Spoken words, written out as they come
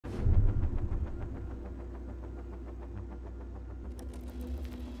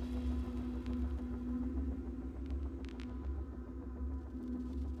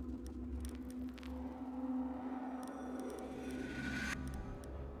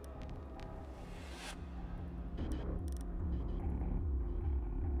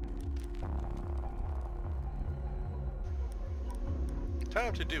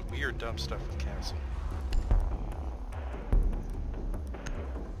Time to do weird, dumb stuff with Cassie.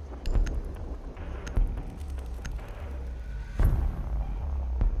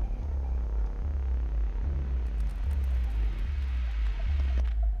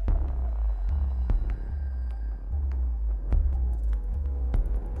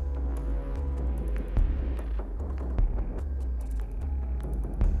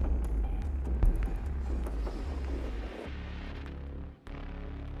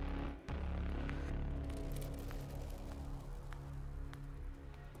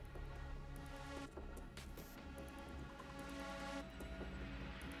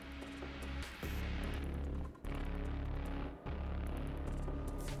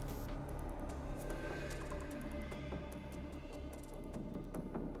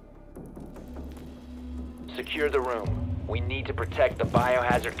 Secure the room. We need to protect the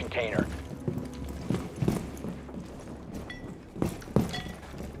biohazard container.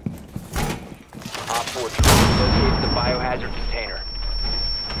 Op 4 troops located the biohazard container.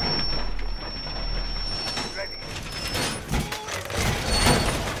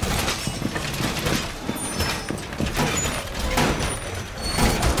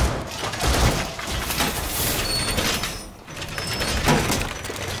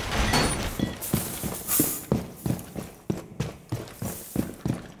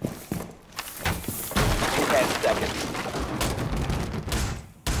 Seconds.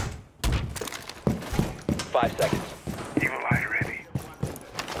 5 seconds. Evil eye ready.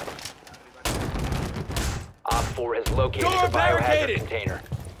 Op 4 has located the biohazard container.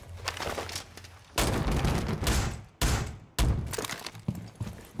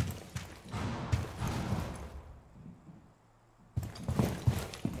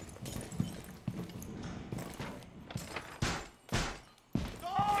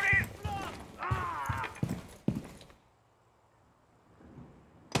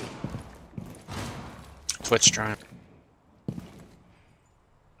 Twitch trying.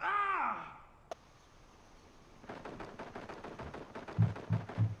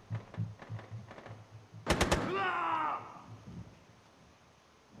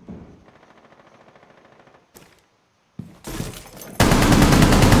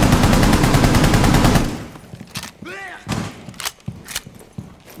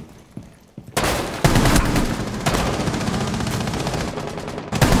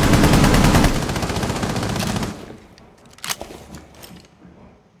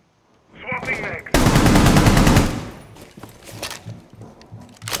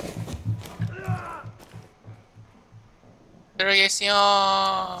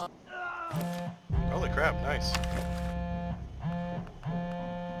 Holy crap, nice.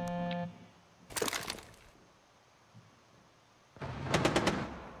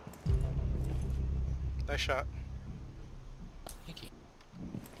 Nice shot. Thank you.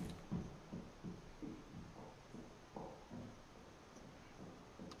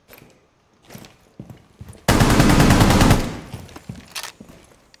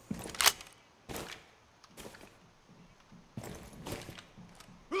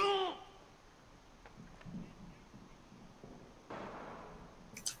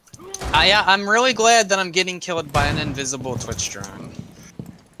 Yeah, I'm really glad that I'm getting killed by an invisible Twitch drone.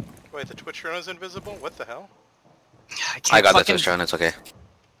 Wait, the Twitch drone is invisible? What the hell? I got the Twitch drone, it's okay.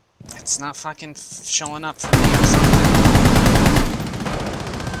 It's not fucking showing up for me or something.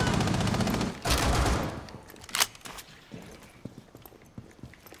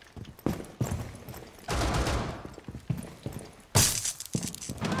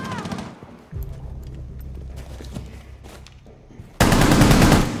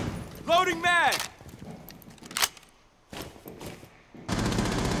 Loading mag!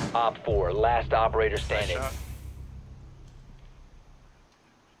 Op 4, last operator standing. Nice shot.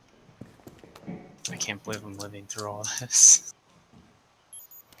 I can't believe I'm living through all this.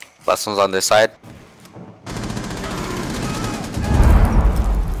 Last one's on this side.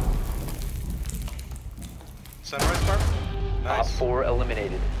 Sunrise Park? Op Nice. 4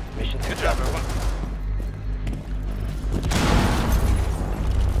 eliminated. Mission Good job, successful. everyone.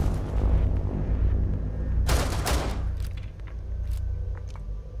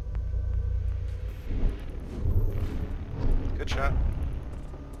 Good shot.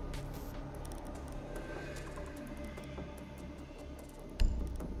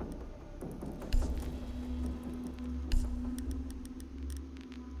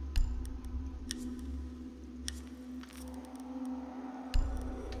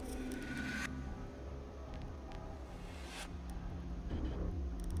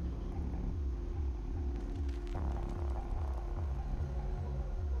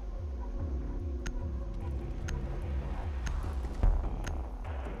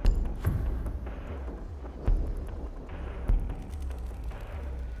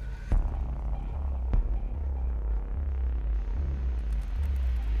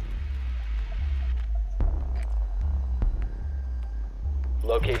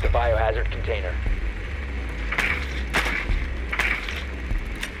 Locate the biohazard container.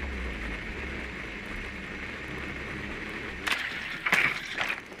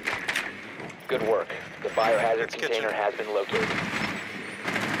 Good work. The biohazard It's container kitchen. has been located.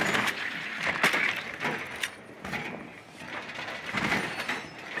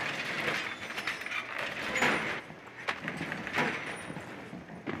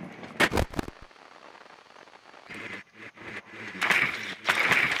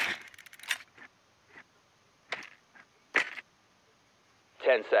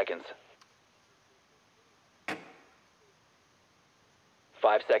 Ten seconds.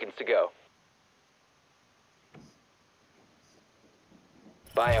 5 seconds to go.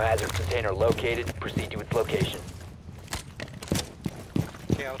 Biohazard container located. Proceed to its location.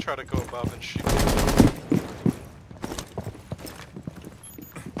 Okay, I'll try to go above and shoot.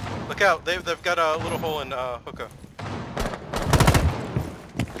 Look out, they've got a little hole in hookah.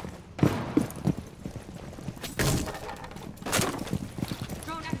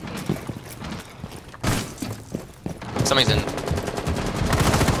 Somebody's in.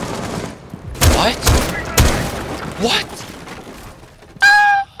 What? What?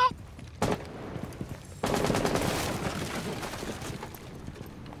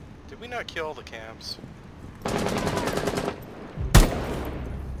 Did we not kill all the camps?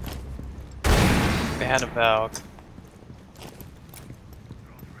 Bad about.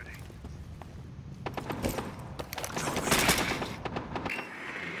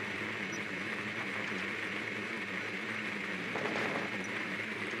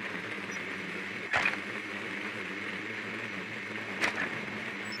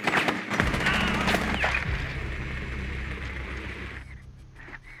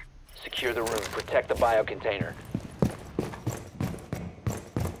 Secure the room. Protect the biocontainer.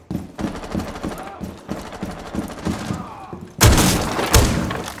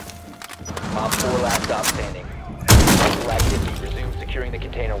 Op 4 last stop standing. Hostile activity. Resume securing the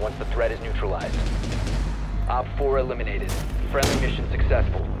container once the threat is neutralized. Op 4 eliminated. Friendly mission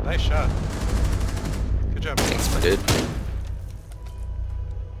successful. Nice shot. Good job. Thanks, my dude.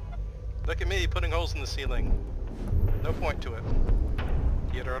 Look at me putting holes in the ceiling. No point to it.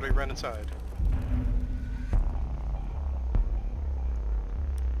 He had already run inside.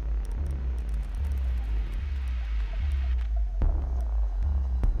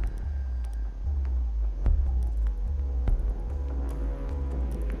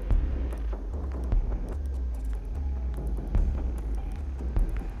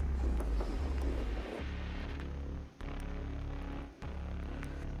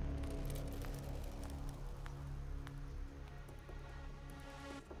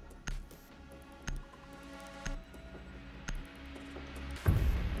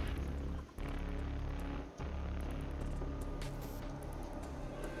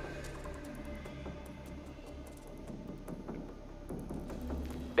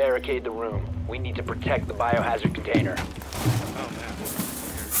 Barricade the room. We need to protect the biohazard container. Oh man.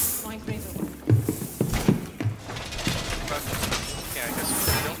 But, yeah, I guess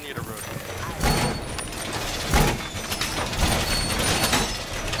we don't need a road.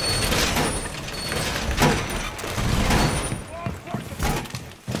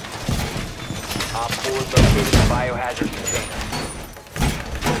 Op 4 located the biohazard container.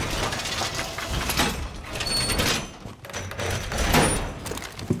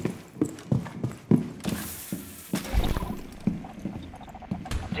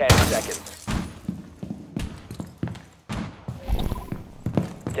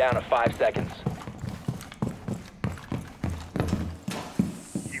 Down to 5 seconds.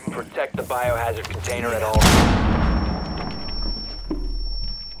 Protect the biohazard container at all times.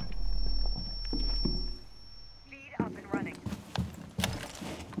 Speed up and running.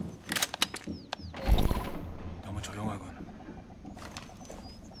 너무 조용하군.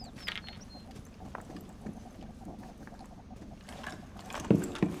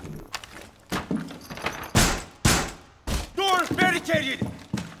 Doors barricaded!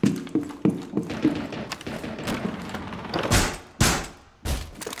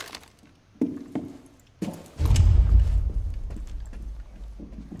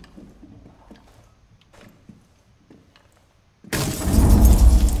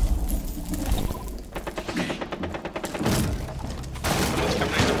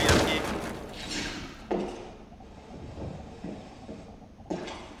 Coming into VIP.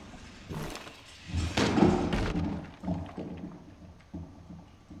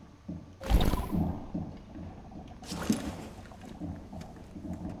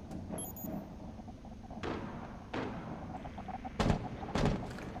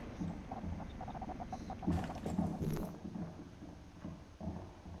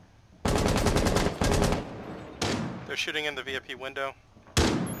 shooting in the VIP window.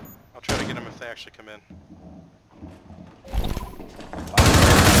 I'll try to get them if they actually come in.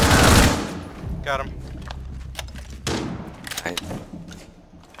 Got him. Nice.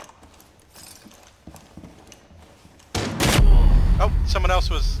 Oh, someone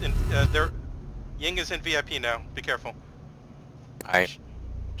else was in there. Ying is in VIP now. Be careful. Alright.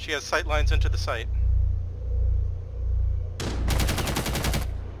 She has sight lines into the site.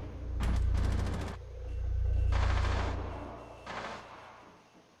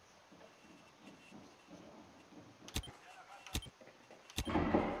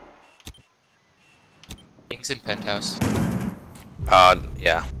 Things in penthouse.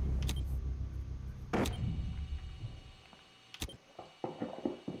 Yeah.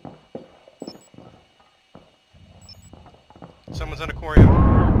 Someone's in aquarium.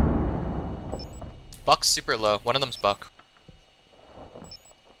 Buck's super low. One of them's Buck.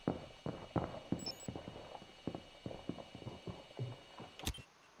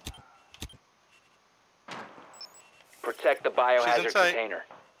 Protect the biohazard inside. container.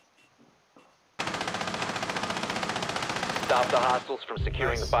 Stop the hostiles from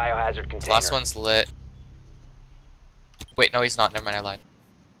securing Nice. the biohazard container. Last one's lit. Wait, no, he's not. Never mind, I lied.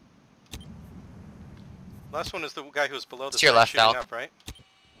 Last one is the guy who was below the To your site left, shooting Al. up, right?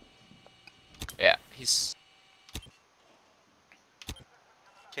 Yeah, he's...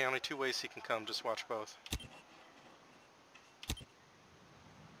 Okay, only two ways he can come. Just watch both.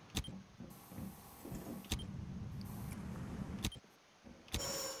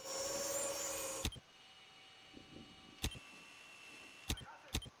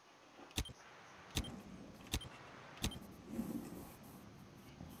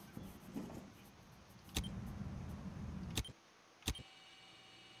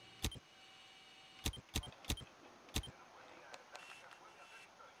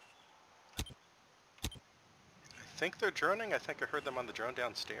 I think they're droning. I think I heard them on the drone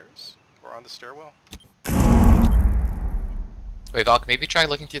downstairs or on the stairwell. Wait, Valk, maybe try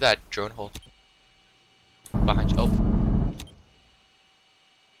looking through that drone hole. Behind you. Oh.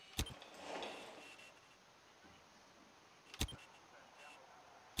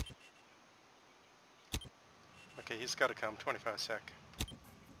 Okay, he's got to come. 25 sec.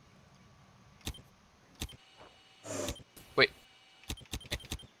 Wait.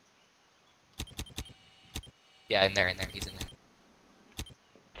 Yeah, in there, he's in there.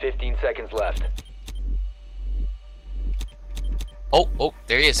 15 seconds left. Oh,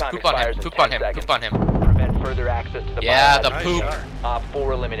 there he is. Time Poop on him, expires in poop on 10 him, seconds. poop on him. Prevent further access to the Yeah, biohazard the Nice poop. shot. Op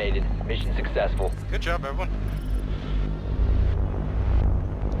 4 eliminated. Mission successful. Good job, everyone.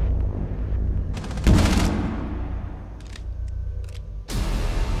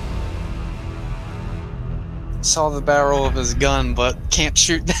 Saw the barrel of his gun, but can't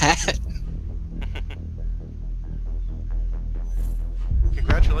shoot that.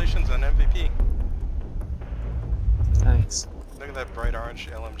 Congratulations on MVP. Thanks. Look at that bright orange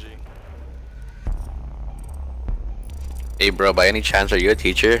LMG. Hey bro, by any chance are you a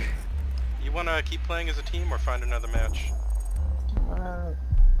teacher? You want to keep playing as a team or find another match?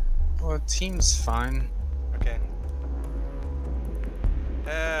 Well, team's fine. Okay.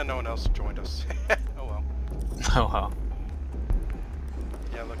 No one else joined us. Oh well. Oh well.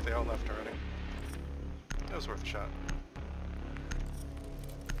 Yeah, look, they all left already. That was worth a shot.